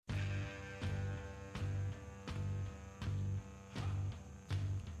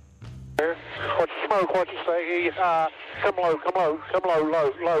What you smoke? What you say? Come low,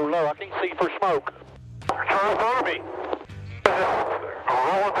 low. I can't see for smoke. Try in front of me.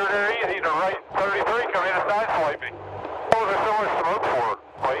 Rolling through there easy to right 33, come in and sideswipe me. What was there so much smoke for?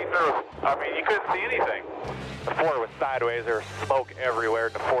 Wait, you couldn't see anything. The floor was sideways. There was smoke everywhere.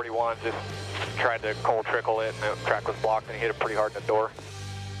 The 41 just tried to cold trickle it, and the track was blocked, and he hit it pretty hard in the door.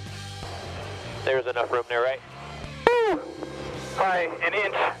 There's enough room there, right? By an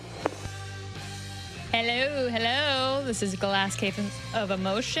inch. Hello. This is Glass Cave of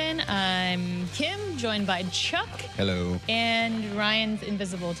Emotion. I'm Kim, joined by Chuck. Hello. And Ryan's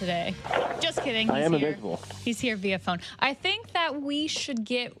invisible today. Just kidding. I am invisible. He's here via phone. I think that we should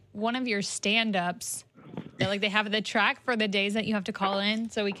get one of your stand-ups that like they have at the track for the days that you have to call in,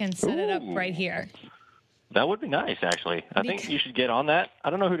 so we can set it up right here. That would be nice, actually. I think you should get on that. I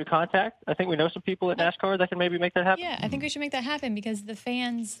don't know who to contact. I think we know some people at NASCAR that can maybe make that happen. Yeah, I think we should make that happen because the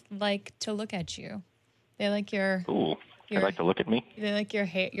fans like to look at you. They like your... Ooh, they like to look at me? They like your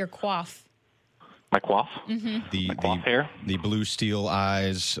hair, your coif. My coif? Mm-hmm. The hair? The blue steel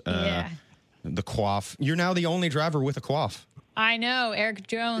eyes, the coif. You're now the only driver with a coif. I know. Eric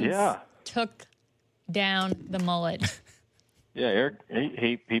Jones took down the mullet. Yeah, Eric,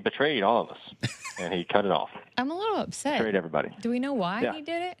 he betrayed all of us, and he cut it off. I'm a little upset. Betrayed everybody. Do we know why he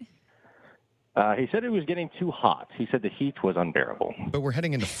did it? He said it was getting too hot. He said the heat was unbearable. But we're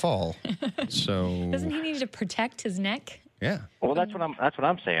heading into fall, so doesn't he need to protect his neck? Yeah. Well, that's what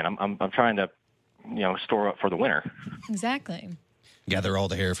I'm saying. I'm trying to, store up for the winter. Exactly. Gather all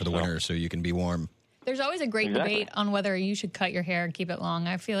the hair for the winter so you can be warm. There's always a great debate on whether you should cut your hair and keep it long.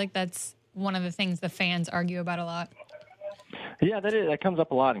 I feel like that's one of the things the fans argue about a lot. Yeah, that comes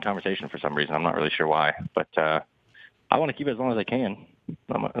up a lot in conversation for some reason. I'm not really sure why, but I want to keep it as long as I can.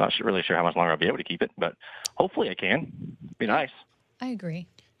 I'm not really sure how much longer I'll be able to keep it, but hopefully I can. Be nice. I agree.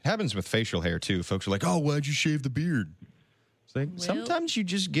 It happens with facial hair, too. Folks are like, oh, why'd you shave the beard? It's like, sometimes you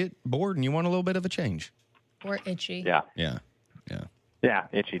just get bored and you want a little bit of a change. Or itchy. Yeah. Yeah.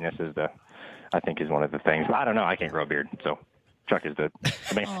 Itchiness is I think is one of the things. But I don't know. I can't grow a beard, so Chuck is the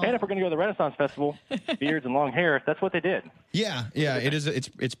man. And if we're going to go to the Renaissance Festival, beards and long hair, that's what they did. Yeah. It is.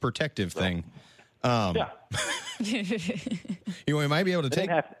 It's protective thing. You might be able to take.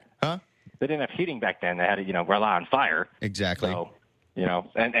 They didn't have heating back then. They had to, rely on fire. Exactly. So,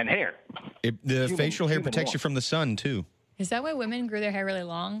 and hair. The facial hair protects you from the sun too. Is that why women grew their hair really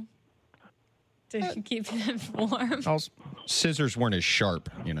long? To keep them warm? Scissors weren't as sharp,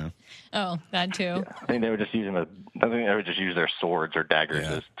 Oh, that too. Yeah. I think they would just use their swords or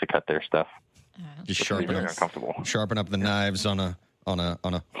daggers to cut their stuff. Just sharpen up the knives on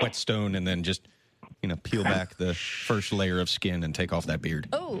a whetstone, and then just peel back the first layer of skin and take off that beard.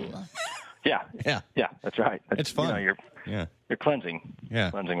 Oh. Yeah, that's right. It's fun. You're cleansing.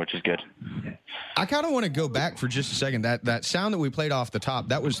 Yeah. Cleansing, which is good. I kind of want to go back for just a second. That sound that we played off the top,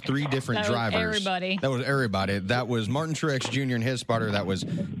 that was three different drivers. That was everybody. That was Martin Truex Jr. and his spotter. That was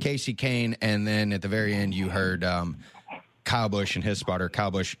Casey Kane. And then at the very end, you heard Kyle Busch and his spotter.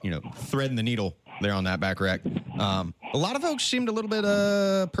 Kyle Busch, threading the needle there on that back wreck. A lot of folks seemed a little bit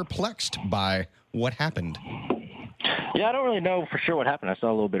perplexed by what happened. Yeah, I don't really know for sure what happened. I saw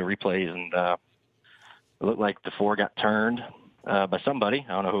a little bit of replays, and it looked like the four got turned by somebody.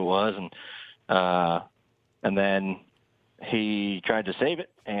 I don't know who it was, and then he tried to save it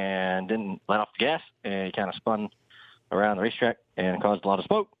and didn't let off the gas, and he kind of spun around the racetrack and caused a lot of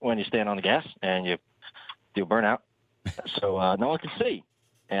smoke when you stand on the gas and you do burnout. So no one could see,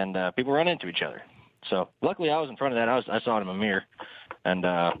 and people run into each other. So luckily, I was in front of that. I saw it in my mirror, and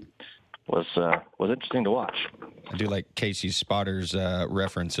was interesting to watch. I do like Casey's spotter's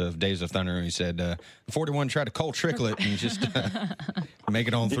reference of Days of Thunder. He said, 41 tried to cold trickle it and just make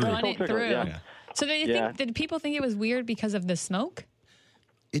it on through. Run it through. Yeah. So did people think it was weird because of the smoke?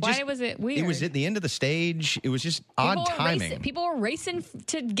 Why was it weird? It was at the end of the stage. It was just odd timing. People were racing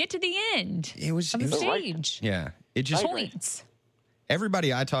to get to the end of the stage. Yeah. It just points.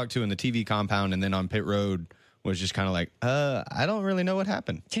 Everybody I talked to in the TV compound and then on pit road was just kind of like, I don't really know what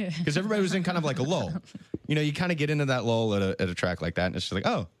happened. Because everybody was in kind of like a lull. You kind of get into that lull at a track like that, and it's just like,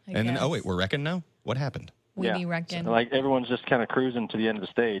 then, wait, we're wrecking now? What happened? We be wrecking. So, like, everyone's just kind of cruising to the end of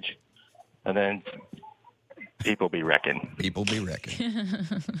the stage, and then people be wrecking. People be wrecking.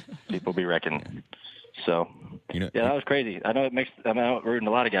 People be wrecking. So, that was crazy. I know it ruined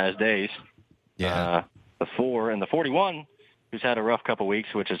a lot of guys' days. Yeah. The 4 and the 41, who's had a rough couple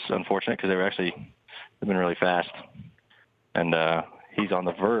weeks, which is unfortunate because they've been really fast. And he's on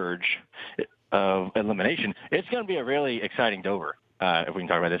the verge of elimination. It's going to be a really exciting Dover, if we can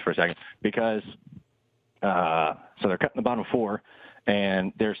talk about this for a second, because so they're cutting the bottom 4,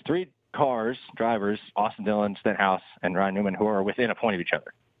 and there's three drivers, Austin Dillon, Stenhouse, and Ryan Newman, who are within a point of each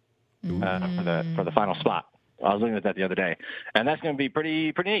other for the final spot. I was looking at that the other day, and that's going to be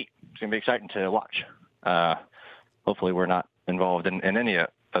pretty neat. It's going to be exciting to watch. Hopefully, we're not involved in any of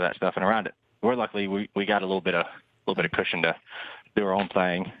that stuff and around it. We're luckily we got a little bit of cushion to do our own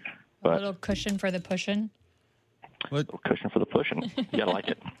playing. But a little cushion for the pushing. A little cushion for the pushing. You gotta like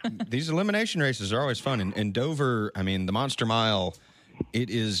it. These elimination races are always fun, and Dover. I mean, the Monster Mile.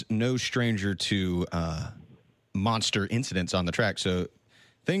 It is no stranger to monster incidents on the track, so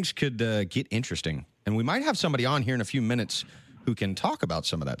things could get interesting. And we might have somebody on here in a few minutes who can talk about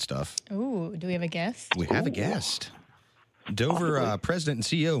some of that stuff. Ooh, do we have a guest? We have a guest. Dover President and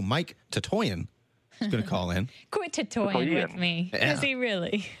CEO Mike Tatoian is going to call in. Quit toying with me. Yeah. Is he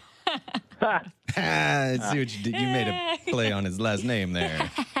really? Let's see what you did. You made a play on his last name there.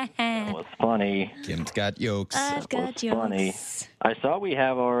 That was funny. Kim Scott Yokes. I've got yokes. Funny. I saw we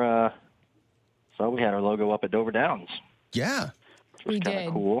have our logo up at Dover Downs. Yeah. We did.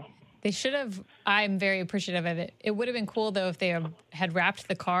 Cool. They should have. I'm very appreciative of it. It would have been cool though if they had wrapped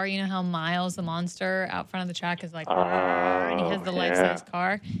the car. You know how Miles, the monster, out front of the track is like, and he has the life-size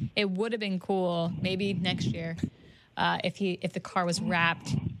car. It would have been cool, maybe next year, if the car was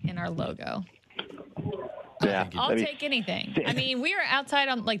wrapped in our logo. Yeah, I'll take anything. I mean, we are outside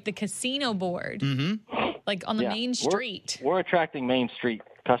on like the casino board, like on the main street. We're attracting Main Street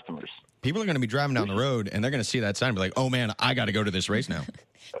customers. People are going to be driving down the road, and they're going to see that sign and be like, oh, man, I got to go to this race now.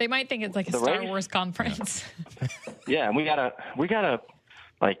 They might think it's like a Star Wars conference. Yeah, and we gotta,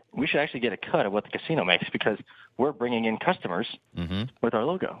 we should actually get a cut of what the casino makes because we're bringing in customers with our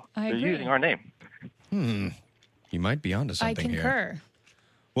logo. They're using our name. You might be onto something here. I concur.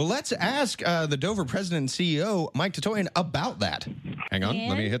 Well, let's ask the Dover President and CEO, Mike Tatoian, about that. Hang on.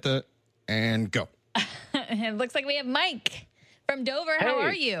 Let me hit and go. It looks like we have Mike from Dover. Hey. How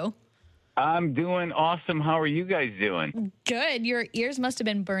are you? I'm doing awesome. How are you guys doing? Good. Your ears must have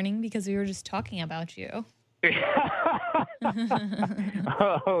been burning because we were just talking about you.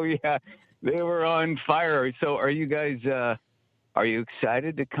 Oh, yeah. They were on fire. So are you guys, are you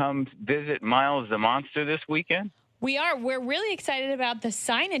excited to come visit Miles the Monster this weekend? We are. We're really excited about the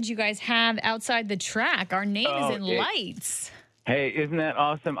signage you guys have outside the track. Our name is in lights. Hey, isn't that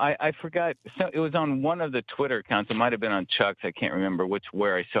awesome? I forgot. So it was on one of the Twitter accounts. It might have been on Chuck's. I can't remember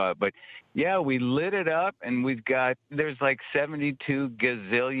where I saw it. But, yeah, we lit it up, and there's like 72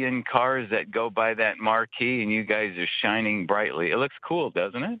 gazillion cars that go by that marquee, and you guys are shining brightly. It looks cool,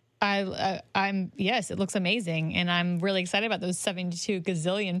 doesn't it? Yes, it looks amazing. And I'm really excited about those 72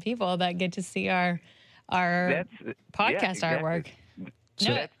 gazillion people that get to see our podcast artwork.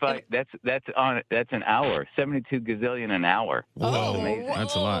 So that's an hour, 72 gazillion an hour. Whoa,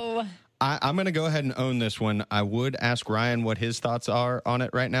 that's a lot. I'm going to go ahead and own this one. I would ask Ryan what his thoughts are on it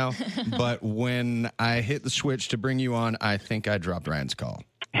right now, but when I hit the switch to bring you on, I think I dropped Ryan's call.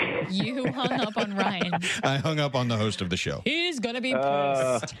 You hung up on Ryan. I hung up on the host of the show. He's going to be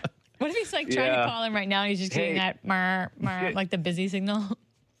pissed. What if he's like trying to call him right now and he's just getting that like the busy signal?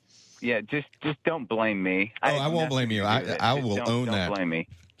 Yeah, just don't blame me. I won't blame you. I will own that. Don't blame me.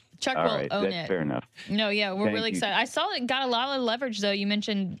 Chuck All will right, own that's it. Fair enough. No, yeah, we're really excited. I saw it got a lot of leverage, though. You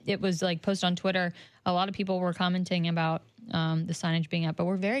mentioned it was like posted on Twitter. A lot of people were commenting about the signage being up, but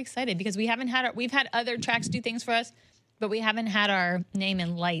we're very excited because we've had other tracks do things for us, but we haven't had our name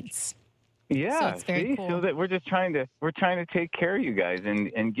in lights. Yeah, so it's very cool. So that we're trying to take care of you guys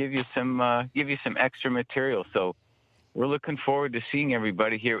and give you some extra material. So we're looking forward to seeing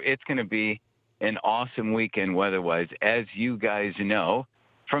everybody here. It's going to be an awesome weekend weather-wise, as you guys know.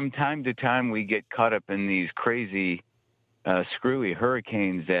 From time to time, we get caught up in these crazy, screwy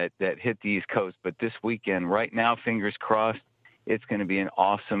hurricanes that hit the East Coast. But this weekend, right now, fingers crossed, it's going to be an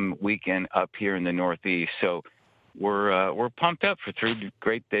awesome weekend up here in the Northeast. So we're pumped up for 3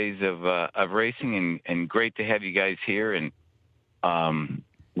 great days of racing, and great to have you guys here. And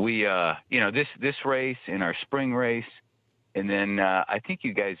we, this race and our spring race, and then I think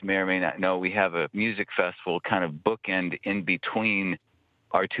you guys may or may not know we have a music festival kind of bookend in between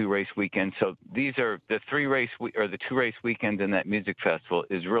our 2 race weekends. So these are the 2 race weekends, and that music festival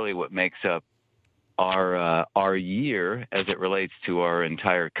is really what makes up our year as it relates to our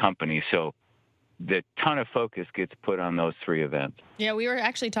entire company. So the ton of focus gets put on those 3 events. Yeah, we were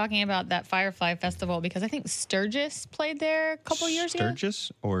actually talking about that Firefly Festival because I think Sturgis played there a couple years ago.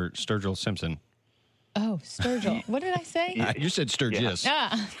 Sturgis or Sturgill Simpson? Oh, Sturgill. What did I say? You said Sturgis.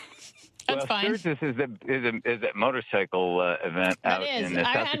 Yeah. That's fine. Sturgis is that motorcycle event out in South Dakota.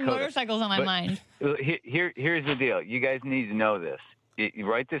 I had motorcycles on my mind. Here's the deal. You guys need to know this. You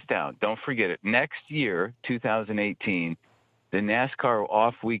write this down. Don't forget it. Next year, 2018, the NASCAR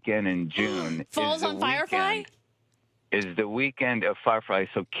off weekend in June falls on Firefly. Is the weekend of Firefly.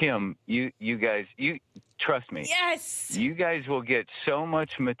 So Kim, you guys, trust me. Yes. You guys will get so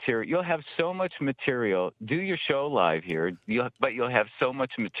much material. You'll have so much material. Do your show live here, but you'll have so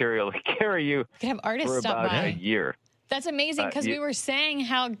much material to carry you have artists for stop about by. a year. That's amazing because we were saying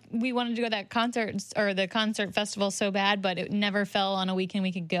how we wanted to go to that concert or the concert festival so bad, but it never fell on a weekend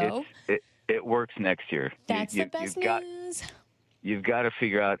we could go. It works next year. That's the best news. You've got to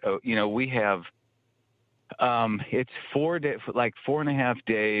figure out. We have. It's 4.5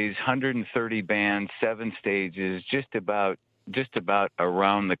 days, 130 bands, 7 stages, just about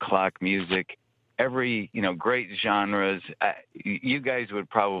around the clock music, every great genres. You guys would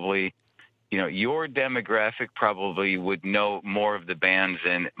probably. Your demographic probably would know more of the bands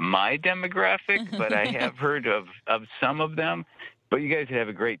than my demographic, but I have heard of some of them. But you guys have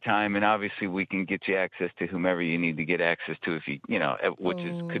a great time, and obviously we can get you access to whomever you need to get access to if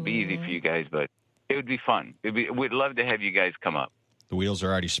could be easy for you guys, but it would be fun. We'd love to have you guys come up. The wheels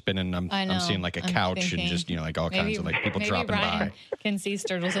are already spinning. I'm seeing like a couch and just like all kinds of like people dropping Ryan by. Can see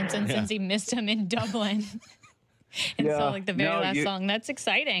Sturgill Simpson since he missed him in Dublin and saw like the very last song. That's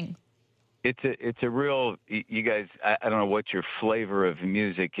exciting. It's a real, you guys, I don't know what your flavor of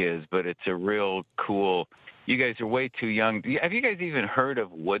music is, but it's a real cool, you guys are way too young. Have you guys even heard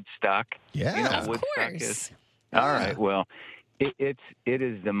of Woodstock? Yeah, you know what Woodstock is? Yeah. All right, well, it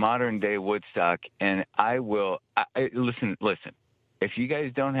is the modern day Woodstock, and listen, if you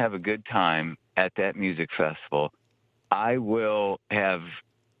guys don't have a good time at that music festival, I will have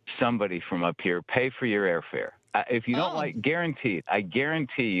somebody from up here pay for your airfare. If you don't I guarantee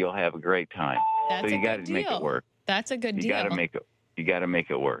you'll have a great time. That's so you got to make it work. That's a good deal. You got to make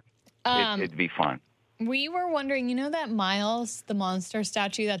it work. It'd be fun. We were wondering, that Miles, the monster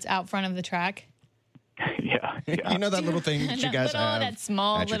statue that's out front of the track? Yeah. You know that little thing that you guys have? That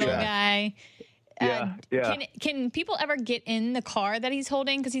small little guy. Yeah. Can people ever get in the car that he's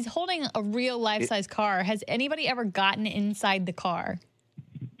holding? Because he's holding a real life-size car. Has anybody ever gotten inside the car?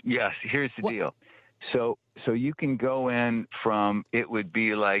 Yes. Here's the deal. So you can go in from, it would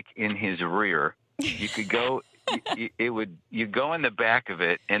be like in his rear. You could go, you go in the back of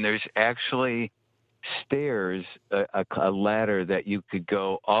it, and there's actually stairs, a ladder that you could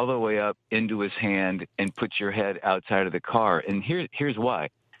go all the way up into his hand and put your head outside of the car. And here's why.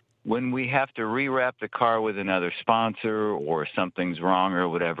 When we have to rewrap the car with another sponsor or something's wrong or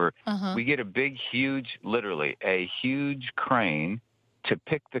whatever, we get literally a huge crane to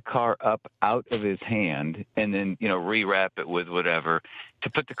pick the car up out of his hand and then, rewrap it with whatever. To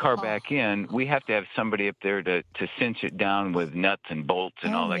put the car back in, we have to have somebody up there to cinch it down with nuts and bolts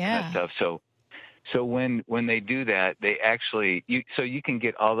and all that kind of stuff. So when they do that, they actually, you can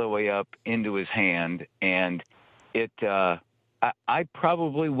get all the way up into his hand, and I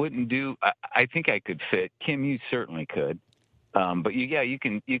probably wouldn't do, I think I could fit. Kim, you certainly could. But you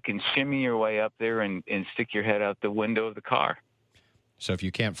can shimmy your way up there and stick your head out the window of the car. So if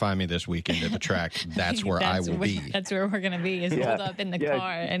you can't find me this weekend at the track, that's where I will be. That's where we're going to be, is pulled up in the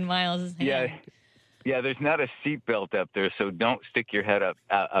car in Miles' hand. Yeah, there's not a seatbelt up there, so don't stick your head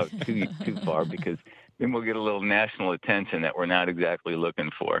out too far, because then we'll get a little national attention that we're not exactly looking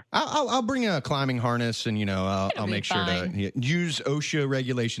for. I'll bring a climbing harness, and I'll make sure to use OSHA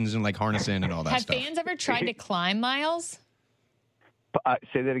regulations and like harness in and all that stuff. Have fans ever tried to climb Miles?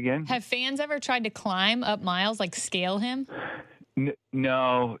 Say that again? Have fans ever tried to climb up Miles, like scale him?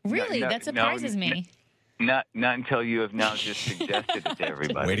 No. Really? That surprises me. Not until you have now just suggested it to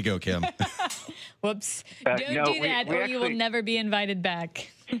everybody. Way to go, Kim. Whoops. Don't do that, or you will never be invited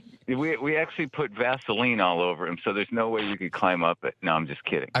back. We actually put Vaseline all over him, so there's no way you could climb up it. No, I'm just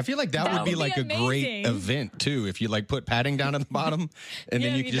kidding. I feel like that would be like amazing. A great event, too, if you like put padding down at the bottom, and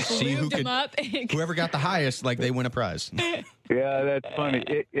then you could just see whoever got the highest, like they win a prize. Yeah, that's funny.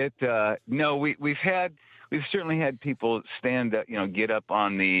 We've certainly had people stand up, get up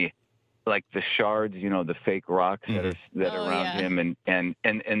on the shards, the fake rocks that are around him, and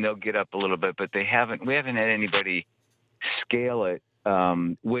they'll get up a little bit, but we haven't had anybody scale it,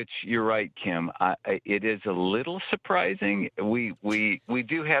 which you're right, Kim. It is a little surprising. We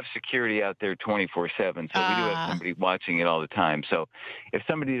do have security out there 24/7, so we do have somebody watching it all the time. So if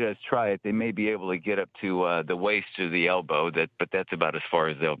somebody does try it, they may be able to get up to the waist or the elbow, but that's about as far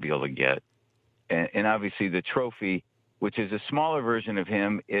as they'll be able to get. And obviously the trophy, which is a smaller version of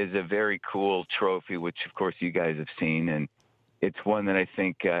him, is a very cool trophy, which, of course, you guys have seen. And it's one that I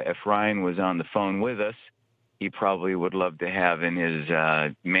think if Ryan was on the phone with us, he probably would love to have in his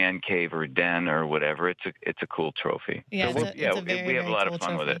man cave or den or whatever. It's a cool trophy. Yeah, so it's a very, we have a lot cool of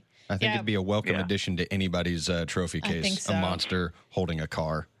fun trophy. with it. I think it'd be a welcome addition to anybody's trophy case. I think so. A monster holding a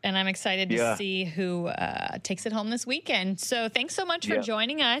car. And I'm excited to see who takes it home this weekend. So thanks so much for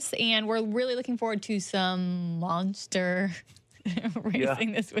joining us. And we're really looking forward to some monster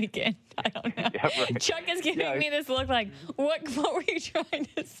racing this weekend. I don't know. Yeah, right. Chuck is giving me this look like, what were you trying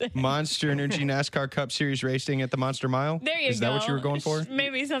to say? Monster Energy NASCAR Cup Series racing at the Monster Mile? There you go. Is that what you were going for?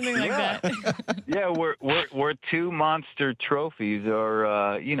 Maybe something like that. Yeah, we're two monster trophies are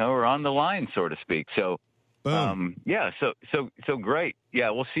are on the line, so to speak. So boom. So great. Yeah,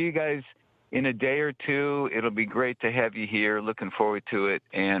 we'll see you guys in a day or two. It'll be great to have you here. Looking forward to it.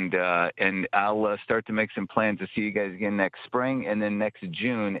 And I'll start to make some plans to see you guys again next spring and then next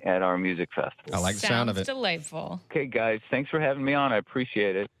June at our music festival. I like the sound of it. Sounds delightful. Okay, guys. Thanks for having me on. I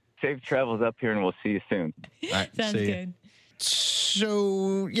appreciate it. Safe travels up here, and we'll see you soon. All right, Sounds good.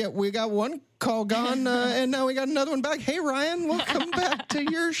 So, we got one call gone, and now we got another one back. Hey, Ryan, welcome back to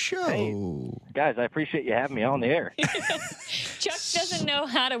your show. Hey, guys, I appreciate you having me on the air. Chuck doesn't know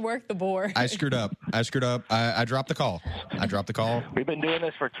how to work the board. I screwed up. I dropped the call. We've been doing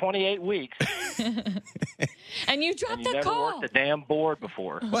this for 28 weeks. And you dropped the never call. worked the damn board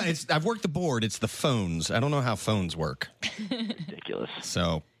before. Well, I've worked the board. It's the phones. I don't know how phones work. Ridiculous.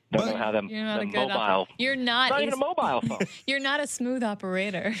 So... Don't know how You're not a good mobile. You're not even a mobile phone. You're not a smooth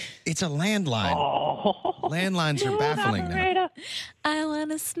operator. It's a landline. Oh. Landlines are baffling now. I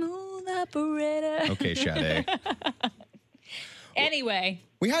want a smooth operator. Okay, Sade. Anyway.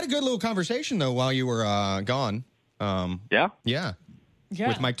 We had a good little conversation, though, while you were gone. Yeah? Yeah.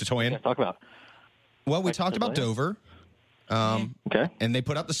 With Mike Tatoyan. Yeah, talk about. Well, we talked about Dover. Okay. And they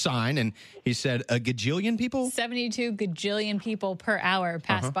put up the sign, and he said a gajillion people? 72 gajillion people per hour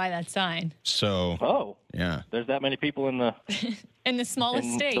pass by that sign. So, yeah. There's that many people in the in the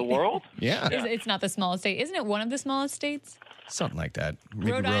smallest state. the world? Yeah. It's not the smallest state. Isn't it one of the smallest states? Something like that.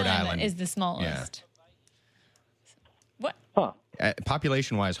 Maybe Rhode Island is the smallest. Yeah. What? Huh.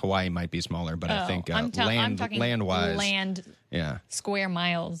 Population-wise, Hawaii might be smaller, but I think I'm talking land-wise. land square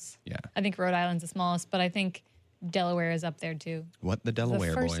miles. Yeah. I think Rhode Island's the smallest, but I think Delaware is up there too. What the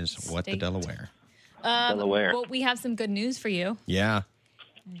Delaware, first boys? What the state. Delaware? Delaware. Well, we have some good news for you. Yeah.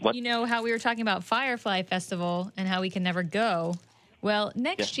 What? You know how we were talking about Firefly Festival and how we can never go? Well,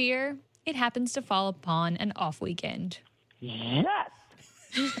 next year, it happens to fall upon an off weekend. Yes.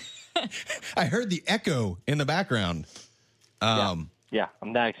 I heard the echo in the background. Yeah,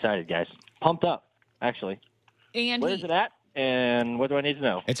 I'm that excited, guys. Pumped up, actually. And Where is it at? And what do I need to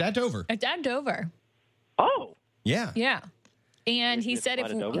know? It's at Dover. It's at Dover. Oh. Yeah. Yeah. And he It's said at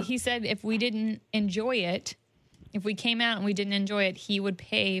Dover? if we didn't enjoy it, if we came out and we didn't enjoy it, he would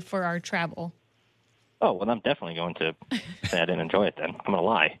pay for our travel. Oh, well, I'm definitely going to say I didn't enjoy it then. I'm going to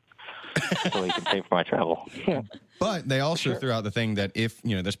lie. So he can pay for my travel. But they also threw out the thing that if,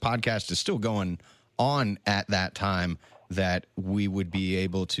 this podcast is still going on at that time, that we would be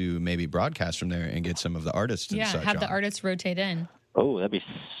able to maybe broadcast from there and get some of the artists and such have the on. artists rotate in. Oh, that'd be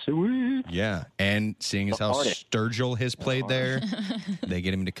sweet. Yeah, and seeing as how artist. Sturgill has played there, they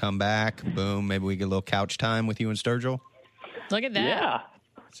get him to come back. Boom, maybe we get a little couch time with you and Sturgill. Look at that. Yeah.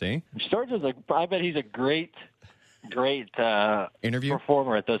 See? Sturgill's I bet he's a great Interview?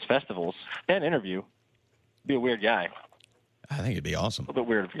 performer at those festivals. And interview. Be a weird guy. I think it'd be awesome. A little bit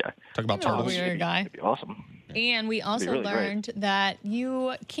weird guy. Talk about You're a turtles. weird guy. It'd be awesome. And we also really learned that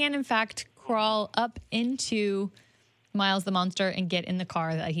you can, in fact, crawl up into Miles the Monster and get in the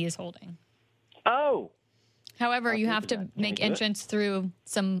car that he is holding. Oh. However, you have do to that. Can make we do it? entrance through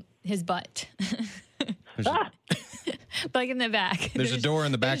his butt. Like in the back. There's a door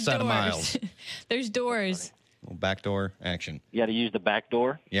in the there's backside of doors. Miles. There's doors. Little back door action. You got to use the back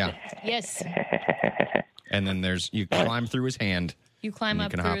door. Yeah. Yes. And then you climb through his hand. You climb And you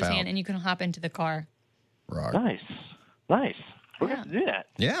up can through hop his out. hand and you can hop into the car. Roar. Nice. We're Yeah. going to do that.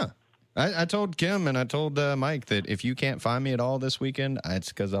 Yeah. I told Kim and I told Mike that if you can't find me at all this weekend, it's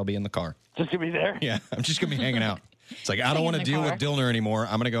because I'll be in the car. Just going to be there. Yeah, I'm just going to be hanging out. It's like, I don't Hang want in to the deal car. with Dillner anymore.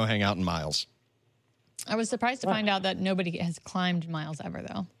 I'm going to go hang out in Miles. I was surprised to find out that nobody has climbed Miles ever,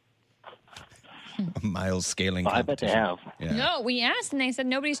 though. A Miles scaling I bet they competition. have. Yeah. No, we asked and they said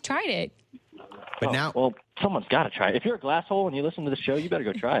nobody's tried it. But now, Well, someone's got to try it. If you're a glass hole and you listen to the show, you better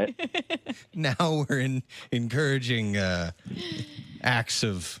go try it. now we're encouraging acts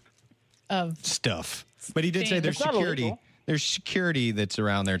of stuff. But he did say there's It's not security. illegal. There's security that's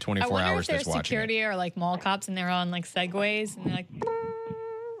around there 24 I wonder hours if there's that's watching security or like mall cops and they're on like segways and they're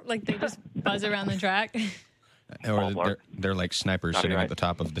like they just buzz around the track. it. Or Ballpark. they're like snipers Probably sitting right. at the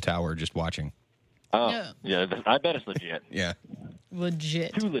top of the tower just watching. Oh, yeah. I bet it's legit. Yeah.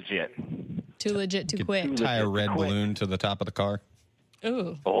 Legit. Too legit. Too legit to quit. Tie a red balloon to the top of the car.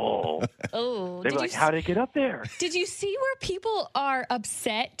 Ooh. Oh. Oh. They were like, how'd it get up there? Did you see where people are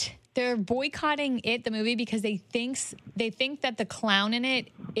upset? They're boycotting it, the movie, because they think that the clown in it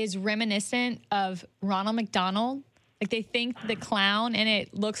is reminiscent of Ronald McDonald. Like, they think the clown in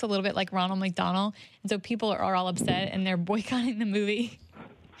it looks a little bit like Ronald McDonald. And so people are all upset, and they're boycotting the movie.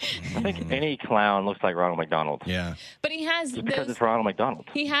 I think any clown looks like Ronald McDonald. Yeah. But he has Just because it's Ronald McDonald.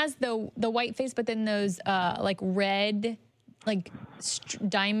 He has the white face, but then those like red, like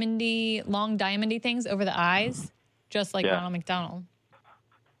long diamondy things over the eyes, just like Ronald McDonald.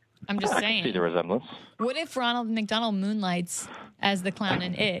 I'm just saying. I can see the resemblance. What if Ronald McDonald moonlights as the clown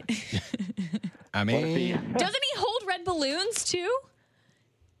in It? I mean, doesn't he hold red balloons too?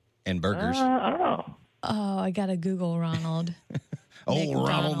 And burgers. I don't know. Oh, I gotta Google Ronald.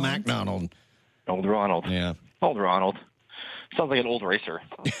 Ronald McDonald. Old Ronald. Yeah. Old Ronald. Sounds like an old racer.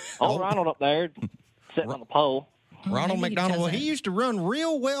 Old Ronald up there, sitting on the pole. Ronald McDonald. Well, he used to run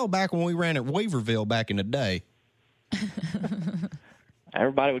real well back when we ran at Waverville back in the day.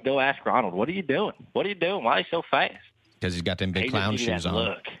 Everybody would go ask Ronald, what are you doing? What are you doing? Why are you so fast? Because he's got them big clown shoes on.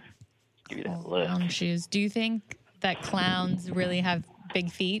 Look. Give you that look. Clown shoes. Do you think that clowns really have big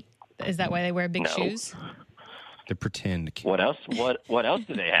feet? Is that why they wear big shoes? To pretend. What else? What else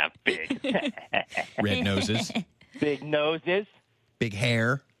do they have? Big Red noses. Big noses. Big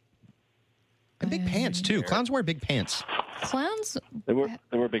hair. And big pants too. Clowns wear big pants. Clowns. They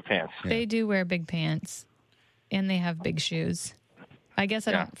wear big pants. They do wear big pants, and they have big shoes. I guess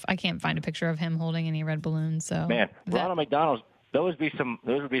I can't find a picture of him holding any red balloons. So man, Ronald McDonald. Those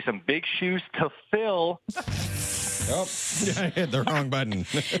would be some big shoes to fill. Oh, I hit the wrong button.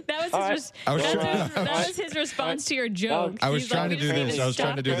 That was his response to your joke. I was trying to do this.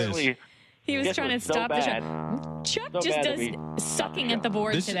 He was trying to stop the show. Chuck just does sucking at the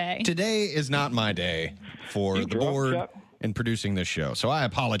board today. Today is not my day for the board and producing this show. So I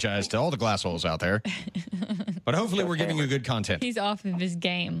apologize to all the glass holes out there. But hopefully we're giving you good content. He's off of his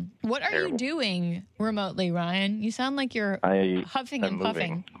game. What are you doing remotely, Ryan? You sound like you're huffing and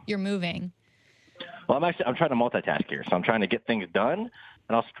puffing. You're moving. Well, I'm trying to multitask here. So I'm trying to get things done,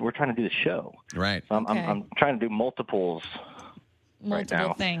 and we're trying to do the show. Right. So I'm trying to do multiple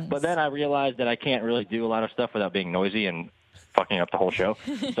things. But then I realized that I can't really do a lot of stuff without being noisy and fucking up the whole show.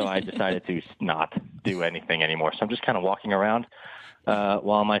 So I decided to not do anything anymore. So I'm just kind of walking around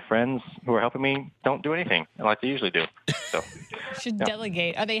while my friends who are helping me don't do anything like they usually do. So you should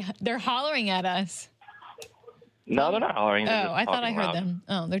delegate. They're hollering at us. No, they're not hollering. Oh, I thought I heard them.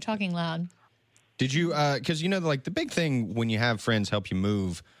 Oh, they're talking loud. Did you, because like the big thing when you have friends help you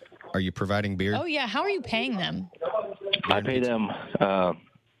move, are you providing beer? Oh, yeah. How are you paying them? I pay them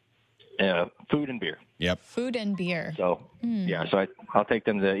food and beer. Yep. Food and beer. So, so I'll take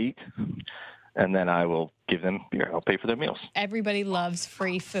them to eat, and then I will give them beer. I'll pay for their meals. Everybody loves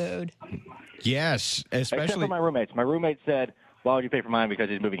free food. Yes, especially. Except for my roommates. My roommate said, why would you pay for mine? Because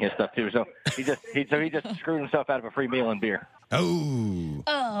he's moving his stuff too. So he just screwed himself out of a free meal and beer.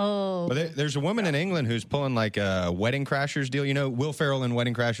 Oh. But there's a woman in England who's pulling like a Wedding Crashers deal. You know, Will Ferrell in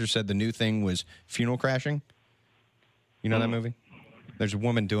Wedding Crashers said the new thing was funeral crashing. You know that movie? There's a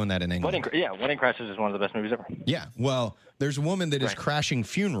woman doing that in England. Wedding Crashers is one of the best movies ever. Yeah. Well, there's a woman that is crashing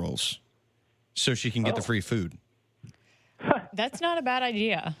funerals so she can get the free food. That's not a bad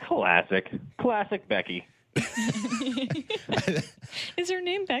idea. Classic Becky. Is her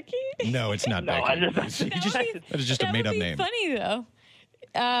name Becky? No, it's not Becky. That is just a made-up name. Funny though.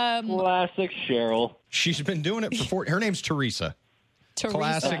 Classic Cheryl. She's been doing it for her name's Teresa.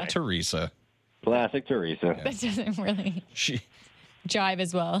 Classic Teresa. Classic Teresa. That doesn't really jive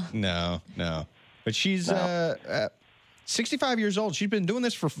as well. No. But she's 65 years old. She's been doing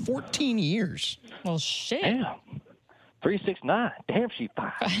this for 14 years. Well, shit. Damn. 369. Damn, she's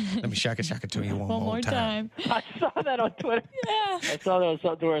fine. Let me shaka to you one more time. I saw that on Twitter. Yeah. I saw that on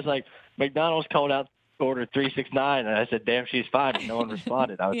something where it's like McDonald's called out order 369, and I said, "Damn, she's fine." And no one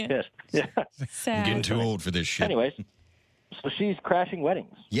responded. I was pissed. Yeah. Sad. I'm getting too old for this shit. Anyways, so she's crashing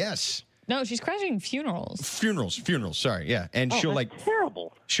weddings. Yes. No, she's crashing funerals. Funerals. Sorry, yeah, and she'll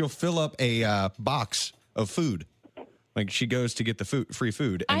terrible. She'll fill up a box of food. Like she goes to get the free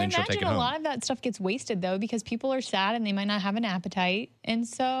food, and then she'll take it home. I imagine a lot of that stuff gets wasted though because people are sad and they might not have an appetite, and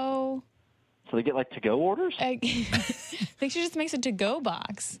so they get like to-go orders. I think she just makes a to-go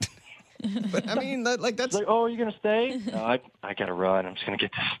box. But I mean, that's like, oh, are you gonna stay? No, I gotta run. I'm just gonna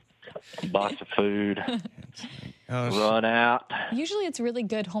get this box of food. Run out. Usually, it's really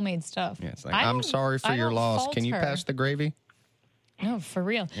good homemade stuff. Yeah, it's like, I'm sorry for your loss. Can you pass the gravy? No, for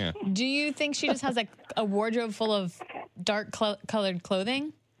real. Yeah. Do you think she just has a wardrobe full of dark colored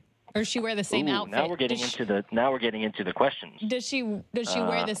clothing? Or does she wear the same outfit? Now we're getting into the questions. Does she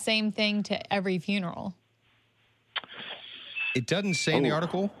wear the same thing to every funeral? It doesn't say in the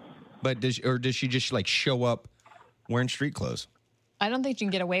article, but does she just like show up wearing street clothes? I don't think you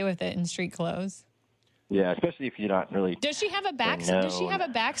can get away with it in street clothes. Yeah, especially if you're not really. Does she have a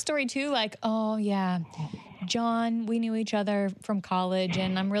backstory too? Like, oh yeah, John, we knew each other from college,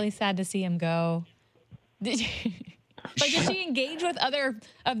 and I'm really sad to see him go. Does she engage with other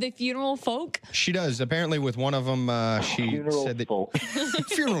of the funeral folk? She does. Apparently, with one of them, she said that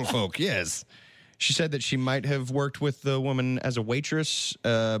funeral folk. Yes, she said that she might have worked with the woman as a waitress,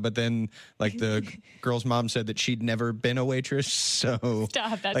 but then, like, the girl's mom said that she'd never been a waitress. So,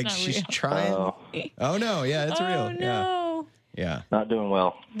 stop. That's like, not she's real. trying. Oh no! Yeah, it's real. Oh no! Yeah. Not doing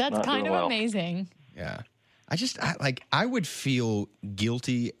well. That's kind of amazing. Yeah. I would feel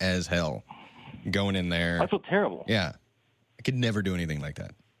guilty as hell going in there. I feel terrible. Yeah. I could never do anything like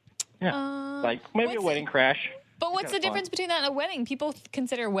that. Yeah. Like maybe a wedding crash. But what's the difference between that and a wedding? People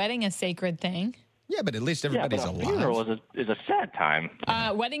consider a wedding a sacred thing. Yeah, but at least everybody's alive. Funeral is a sad time.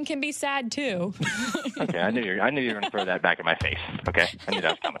 Wedding can be sad too. Okay, I knew you were going to throw that back in my face. Okay, I knew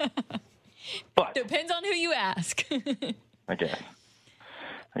that was coming. But depends on who you ask. I guess.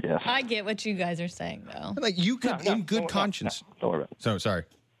 I get what you guys are saying, though. Like, you could, in good conscience. Don't worry about it. So, sorry.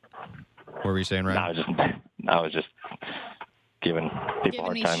 What were you saying, Ryan? I was just giving people a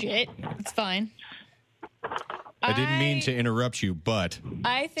hard me time. shit. It's fine. I didn't mean to interrupt you, but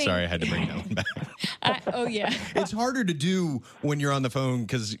I think. Sorry, I had to bring that one back. Oh yeah. It's harder to do when you're on the phone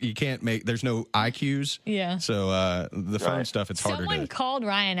because you can't there's no eye cues. Yeah. So the phone stuff, it's harder. Someone called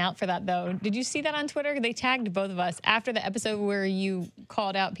Ryan out for that though. Did you see that on Twitter? They tagged both of us after the episode where you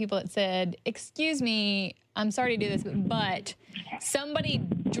called out people that said, "Excuse me, I'm sorry to do this, but somebody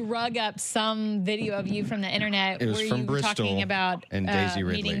drug up some video of you from the internet It was where from you were Bristol talking about and Daisy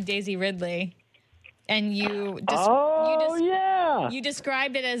Ridley. meeting Daisy Ridley." And you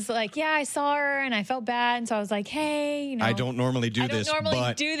described it as like, yeah, I saw her and I felt bad, and so I was like, hey, you know, I don't normally do this,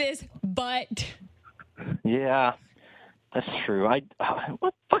 but yeah, that's true.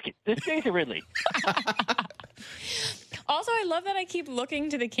 Fuck it, it's Daisy Ridley. Also, I love that I keep looking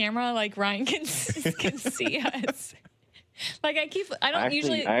to the camera like Ryan can see us. Like I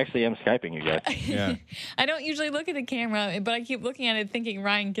actually am Skyping you guys. Yeah. I don't usually look at the camera, but I keep looking at it thinking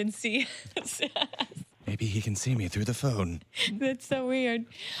Ryan can see us. Maybe he can see me through the phone. That's so weird.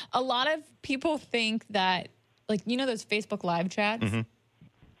 A lot of people think that, like, you know those Facebook live chats? Mm-hmm.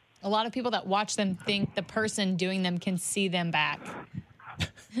 A lot of people that watch them think the person doing them can see them back.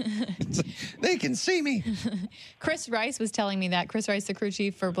 They can see me. Chris Rice was telling me that. Chris Rice, the crew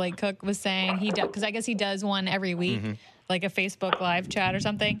chief for Blake Cook, was saying because I guess he does one every week, like a Facebook live chat or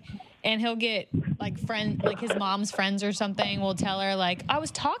something, and he'll get like his mom's friends or something will tell her like, I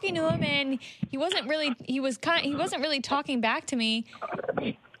was talking to him and he wasn't really talking back to me,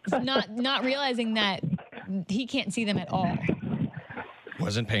 not realizing that he can't see them at all.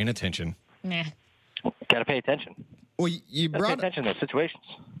 Wasn't paying attention. Nah. Gotta pay attention. Well, you brought pay attention to those situations.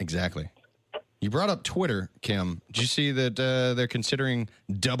 Exactly. You brought up Twitter, Kim. Did you see that they're considering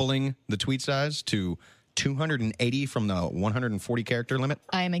doubling the tweet size to 280 from the 140 character limit?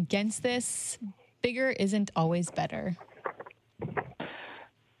 I am against this. Bigger isn't always better.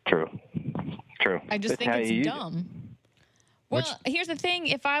 True. I just think it's dumb. Well, here's the thing.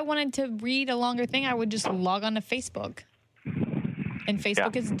 If I wanted to read a longer thing, I would just log on to Facebook. And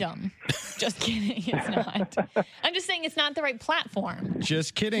Facebook is dumb. Just kidding. It's not. I'm just saying it's not the right platform.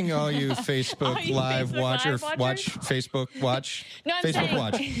 Just kidding, all you Facebook Live watchers. Facebook Watch. No, I'm Facebook saying...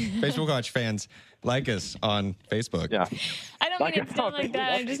 Watch. Facebook Watch fans. Like us on Facebook. Yeah. I don't mean it's done like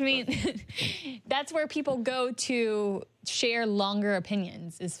that. I just mean that's where people go to share longer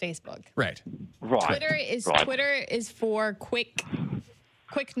opinions is Facebook. Right. Twitter is for quick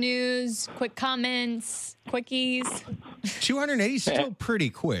news, quick comments, quickies. 280 is still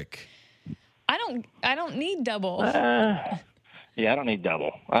pretty quick. I don't need double. Yeah, I don't need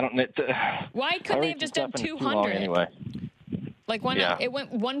double. I don't need to. Why couldn't they have just done 200 anyway? Like why not? It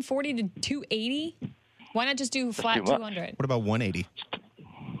went 140 to 280. Why not just do flat 200? What about 180?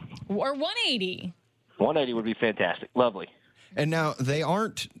 Or 180? 180 would be fantastic. Lovely. And now they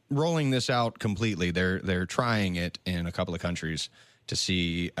aren't rolling this out completely. They're trying it in a couple of countries to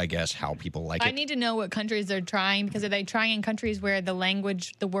see, I guess, how people like it. I need to know what countries they're trying, because are they trying in countries where the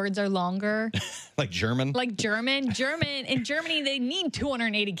words are longer? Like German? Like German. In Germany, they need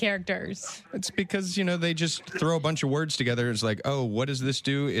 280 characters. It's because, they just throw a bunch of words together. It's like, oh, what does this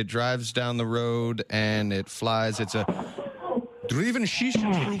do? It drives down the road and it flies. It's a Driven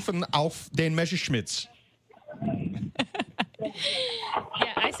Schießprofen auf den Messerschmitts.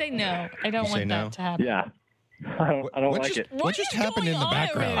 Yeah, I say no. I don't want that to happen. Yeah. I don't like it. What just happened in the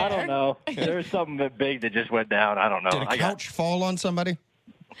background? I don't know. There's something big that just went down. I don't know. Did a couch fall on somebody?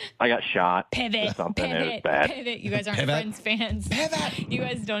 I got shot. Pivot. Something that was Pivot. bad. Pivot. You guys aren't Pivot. Friends fans. Pivot. You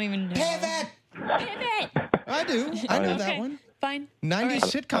guys don't even know. Pivot. Pivot. I do. I know that Okay, one. fine. 90s All right.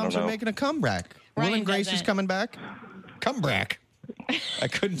 sitcoms are making a comeback. Will Ryan and Grace is doesn't. coming back. Comeback. I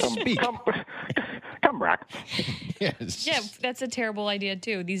couldn't speak. Come back. Yes. Yeah, that's a terrible idea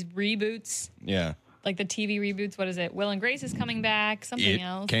too. These reboots, Yeah. like the TV reboots. What is it? Will and Grace is coming back. Something It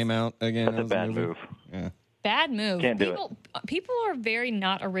else. came out again. That's a That was bad movie. move. Yeah. Bad move. Can't do People are very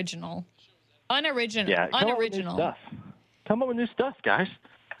not original. Unoriginal. Yeah. Come up with new Unoriginal. stuff. Come up with new stuff, guys.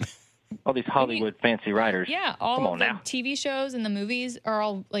 All these Hollywood fancy writers. Yeah, all Come of on the now. TV shows and the movies are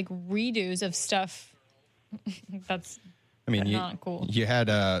all like redos of stuff. That's I mean, not cool. You had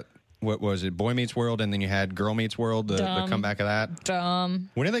what was it? Boy Meets World, and then you had Girl Meets World. The Dumb. comeback of that. dumb.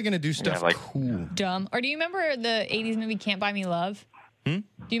 When are they going to do stuff like- cool? Dumb. Or do you remember the 80s movie Can't Buy Me Love? Do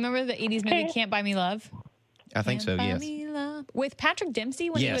you remember the 80s movie Can't Buy Me Love? I think so. Can't Buy Yes. Me Love. With Patrick Dempsey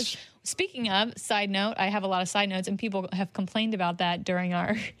when he Yes. was. Speaking of, side note, I have a lot of side notes, and people have complained about that during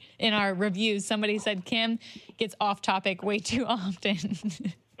in our reviews. Somebody said Kim gets off topic way too often.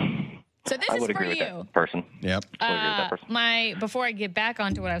 So this I is would for agree with you. that person. Yep. I would agree with that person. Before I get back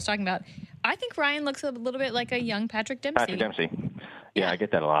onto what I was talking about, I think Ryan looks a little bit like a young Patrick Dempsey. Patrick Dempsey. Yeah, I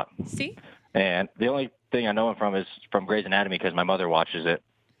get that a lot. See? And the only thing I know him from is from Grey's Anatomy because my mother watches it.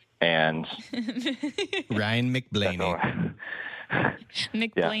 And Ryan that's McBlaney. all.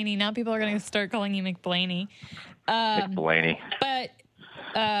 McBlaney. Now people are going to start calling you McBlaney. Blaney. But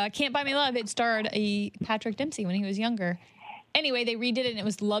Can't Buy Me Love, it starred a Patrick Dempsey when he was younger. Anyway, they redid it, and it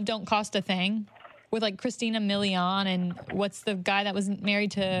was Love Don't Cost a Thing with, like, Christina Milian and what's the guy that was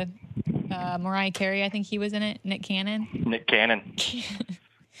married to Mariah Carey? I think he was in it, Nick Cannon. Nick Cannon.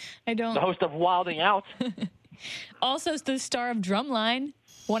 I don't... The host of Wilding Out. Also, the star of Drumline,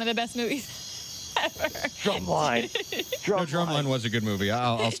 one of the best movies ever. Drumline. No, Drumline was a good movie.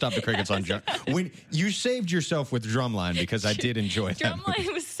 I'll stop the crickets on Drum. When you saved yourself with Drumline because I did enjoy that.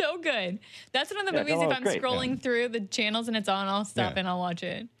 Drumline was so good. That's one of the movies. Drumline If was I'm great, scrolling through the channels and it's on, I'll stop Yeah. and I'll watch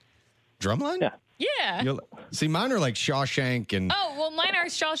it. Drumline? Yeah. Yeah. See, mine are like Shawshank and Oh well, mine are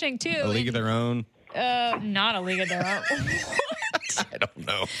Shawshank too. A League of Their Own. Not A League of Their Own. I don't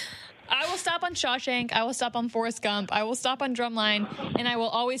know. I will stop on Shawshank. I will stop on Forrest Gump. I will stop on Drumline, and I will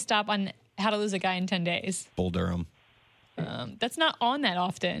always stop on How to Lose a Guy in 10 Days. Bull Durham. That's not on that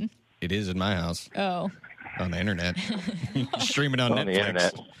often. It is in my house Oh. on the internet. Stream it on On Netflix. the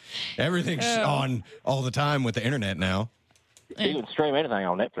internet. Everything's on all the time with the internet now. You can stream anything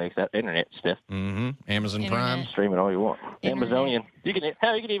on Netflix, that internet stuff. Mm-hmm. Amazon Internet. Prime. Stream it all you want. Internet. Amazonian. You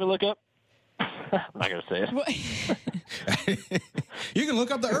can even look up. I'm not going to say it. What? You can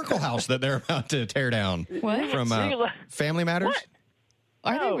look up the Urkel house that they're about to tear down. What? From You can look- Family Matters. What?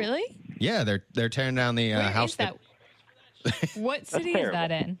 Are No. they really? Yeah, they're tearing down the Where house is that? What city is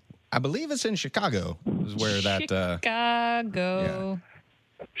that in? I believe it's in Chicago. Is where that Chicago.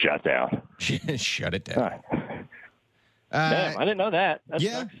 Shut down. shut it All down. right. Damn, I didn't know that. That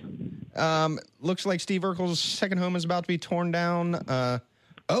Yeah. sucks. Looks like Steve Urkel's second home is about to be torn down.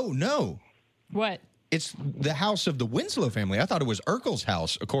 Oh no, What? it's the house of the Winslow family. I thought it was Urkel's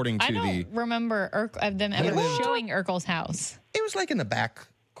house, according to I don't the. remember of them ever lived- showing Urkel's house. It was like in the back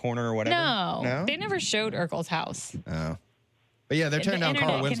corner or whatever. No, they never showed Urkel's house. Oh. But yeah, they're tearing The down Carl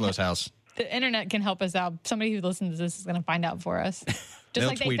internet can Winslow's house. The internet can help us out. Somebody who listens to this is going to find out for us. They'll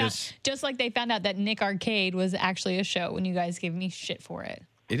Like tweet found, us. just like they found out that Nick Arcade was actually a show when you guys gave me shit for it.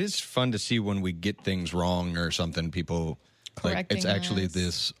 It is fun to see when we get things wrong or something. People like Correcting it's actually us.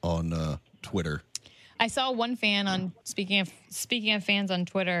 this on Twitter. I saw one fan on speaking of fans on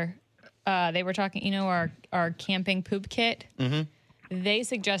Twitter. They were talking, our camping poop kit. Mm-hmm. They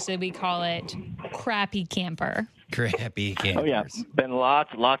suggested we call it Crappy Camper. Crappy campers. Oh, yeah. Been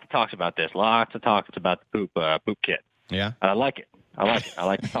lots of talks about this. Lots of talks about the poop kit. Yeah. I like it. I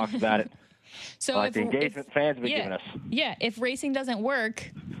like to talk about it. So I like the engagement fans have been giving us. Yeah, if racing doesn't work,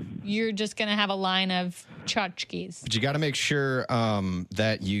 you're just going to have a line of tchotchkes. But you got to make sure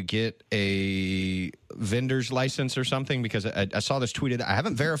that you get a vendor's license or something, because I saw this tweeted. I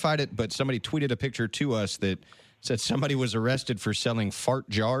haven't verified it, but somebody tweeted a picture to us that said somebody was arrested for selling fart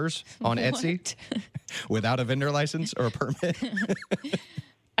jars on Etsy without a vendor license or a permit.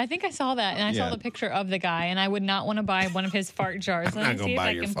 I think I saw that, and I saw Yeah. the picture of the guy, and I would not want to buy one of his fart jars. Let not me gonna see if buy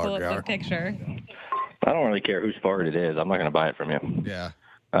I your can fart pull up jar. the picture. I don't really care whose fart it is. I'm not going to buy it from you. Yeah.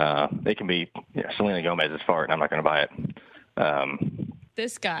 It can be Selena Gomez's fart, and I'm not going to buy it.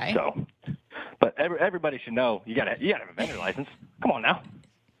 This guy. So, but everybody should know you gotta have a vendor license. Come on now.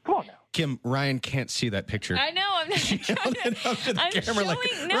 Kim, Ryan can't see that picture. I know. I'm not trying to. Up to the I'm camera showing. like,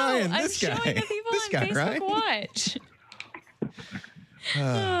 No, Ryan, I'm this showing guy. the people This on guy, Facebook Ryan. Watch.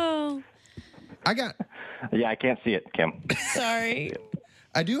 Oh, Yeah, I can't see it, Kim. sorry.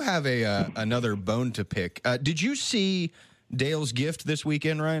 I do have another bone to pick. Did you see Dale's gift this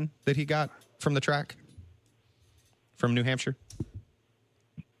weekend, Ryan, that he got from the track from New Hampshire?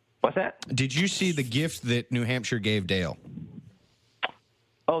 What's that? Did you see the gift that New Hampshire gave Dale?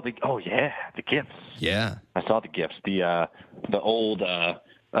 Oh, yeah, the gifts. Yeah. I saw the gifts. The old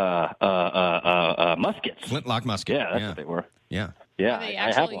muskets. Flintlock musket. Yeah, that's what they were. Yeah. Yeah, Are they I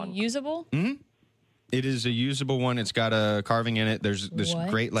have actually one. usable? It is a usable one. It's got a carving in it. There's this What?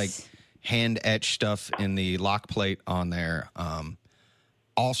 great like hand etched stuff in the lock plate on there.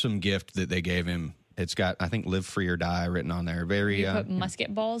 Awesome gift that they gave him. It's got, I think, "Live Free or Die" written on there. Very. You put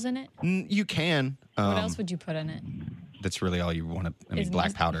musket balls in it? You can. What else would you put in it? That's really all you want to. I mean, Is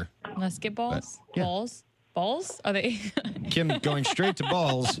black powder. Musket balls? yeah. Balls? Balls? Are they? Kim going straight to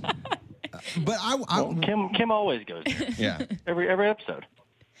balls. But Well, Kim always goes there. yeah. Every episode.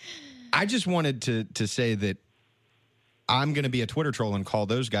 I just wanted to say that I'm going to be a Twitter troll and call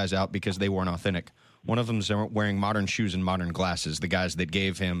those guys out because they weren't authentic. One of them's wearing modern shoes and modern glasses. The guys that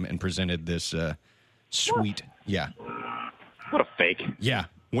gave him and presented this sweet, yeah, What a fake. yeah.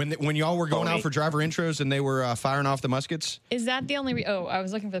 When y'all were going out for driver intros and they were firing off the muskets. Is that the only? I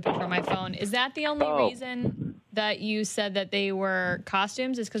was looking for the picture on my phone. Is that the only reason that you said that they were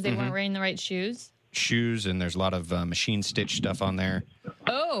costumes? Is because they weren't wearing the right shoes? Shoes, and there's a lot of machine stitch stuff on there.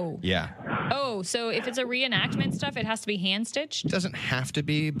 Oh. Yeah. Oh, so if it's a reenactment stuff, it has to be hand stitched? It doesn't have to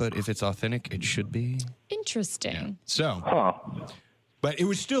be, but if it's authentic, it should be. Interesting. So, but it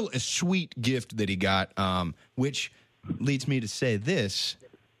was still a sweet gift that he got, which leads me to say this.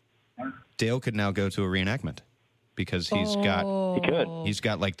 Dale could now go to a reenactment because he's got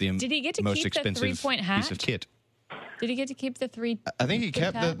like the Did he get to most keep the expensive three-point hat? piece of kit. Did he get to keep the three? I think he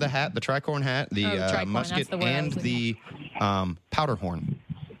kept the hat, the tricorn hat, the tricorn, musket, that's the word I and was the powder horn.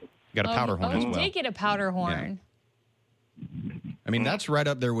 You got a powder horn as well. He did get a powder horn. I mean, that's right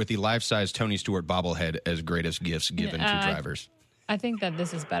up there with the life-size Tony Stewart bobblehead as greatest gifts given to drivers. I think that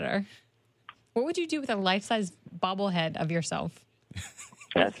this is better. What would you do with a life-size bobblehead of yourself?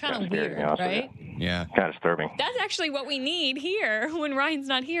 That's kind of weird, right? Yeah. Kind of disturbing. That's actually what we need here when Ryan's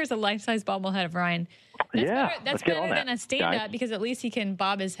not here is a life-size bobblehead of Ryan. That's better than a stand-up because at least he can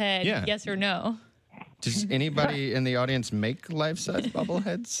bob his head yes or no. Does anybody in the audience make life-size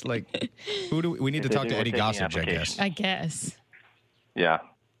bobbleheads? Like, who do we need to talk to? Eddie Gossage, I guess. Yeah,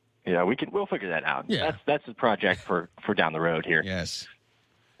 we'll figure that out. Yeah, that's a project for down the road here. Yes.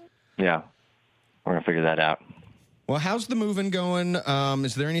 Yeah, we're gonna figure that out. Well, how's the moving going?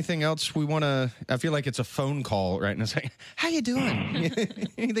 Is there anything else we want to? I feel like it's a phone call, right? And it's like, how you doing?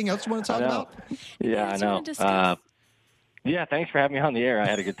 Anything else you want to talk about? Yeah, I know. Yeah, thanks for having me on the air. I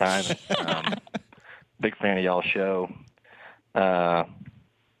had a good time. Big fan of y'all's show. No,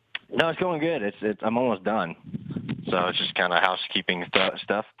 it's going good. I'm almost done. So it's just kind of housekeeping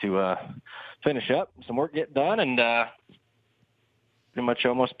stuff to finish up. Some work get done, and pretty much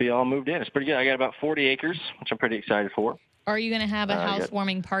almost be all moved in. It's pretty good. I got about 40 acres, which I'm pretty excited for. Are you going to have a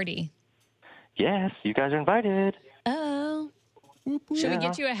housewarming party? Yes, you guys are invited. Oh. Should we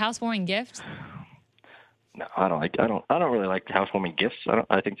get you a housewarming gift? No, I don't really like housewarming gifts.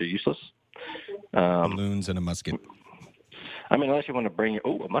 I think they're useless. Balloons and a musket. I mean, unless you want to bring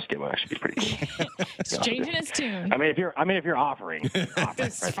a musket would actually be pretty cool. It's changing its tune. I mean, if you're offering,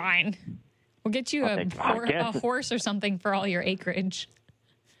 that's right? Fine. We'll get you a horse or something for all your acreage.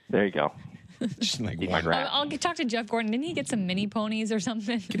 There you go. Just like I'll talk to Jeff Gordon. Didn't he get some mini ponies or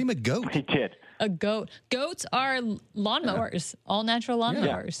something? Get him a goat. He did. A goat. Goats are lawnmowers, all natural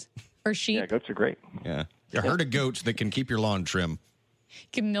lawnmowers. Yeah. Or sheep. Yeah, goats are great. Yeah. A herd of goats that can keep your lawn trim. You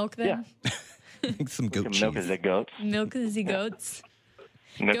can milk them. Yeah. Some goat cheese. Milk is the goats. Milk is the goats.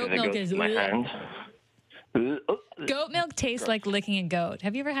 Goat milk is my hand. Goat milk tastes like licking a goat.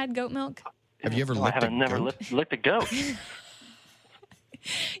 Have you ever had goat milk? Have you ever licked a goat? I've never licked a goat.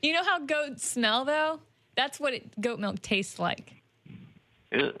 You know how goats smell, though? That's what goat milk tastes like.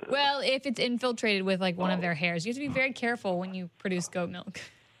 Ew. Well, if it's infiltrated with, like, one of their hairs. You have to be very careful when you produce goat milk.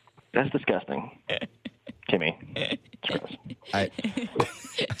 That's disgusting. Kimmy.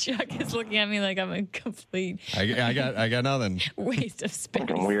 Chuck is looking at me like I'm a complete I got nothing. waste of space.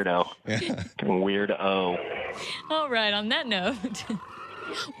 Fucking weirdo. Yeah. Weirdo. All right, on that note,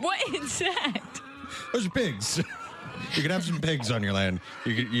 what is that? Those are pigs. You can have some pigs on your land.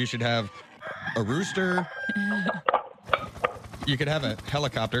 You should have a rooster, You could have a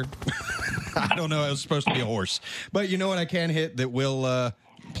helicopter. I don't know. It was supposed to be a horse. But you know what I can hit that will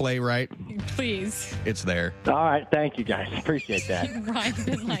play right? Please. It's there. All right. Thank you, guys. Appreciate that. Ryan's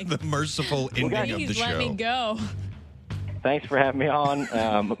been like, the merciful ending of the show. Please let me go. Thanks for having me on.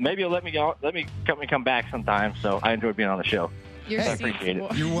 Maybe you'll let me go. Let me come back sometime. So I enjoyed being on the show. I appreciate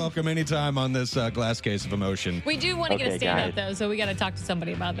it. You're welcome anytime on this glass case of emotion. We do want to get a stand-up though, so we got to talk to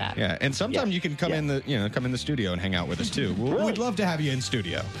somebody about that. Yeah, and sometimes you can come in the studio and hang out with us too. We'd love to have you in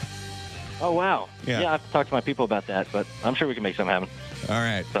studio. Oh wow. Yeah, I have to talk to my people about that, but I'm sure we can make something happen. All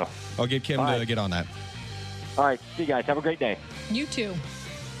right. So I'll get Kim to get on that. All right. See you guys. Have a great day. You too.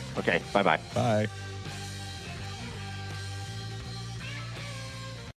 Okay. Bye-bye. Bye.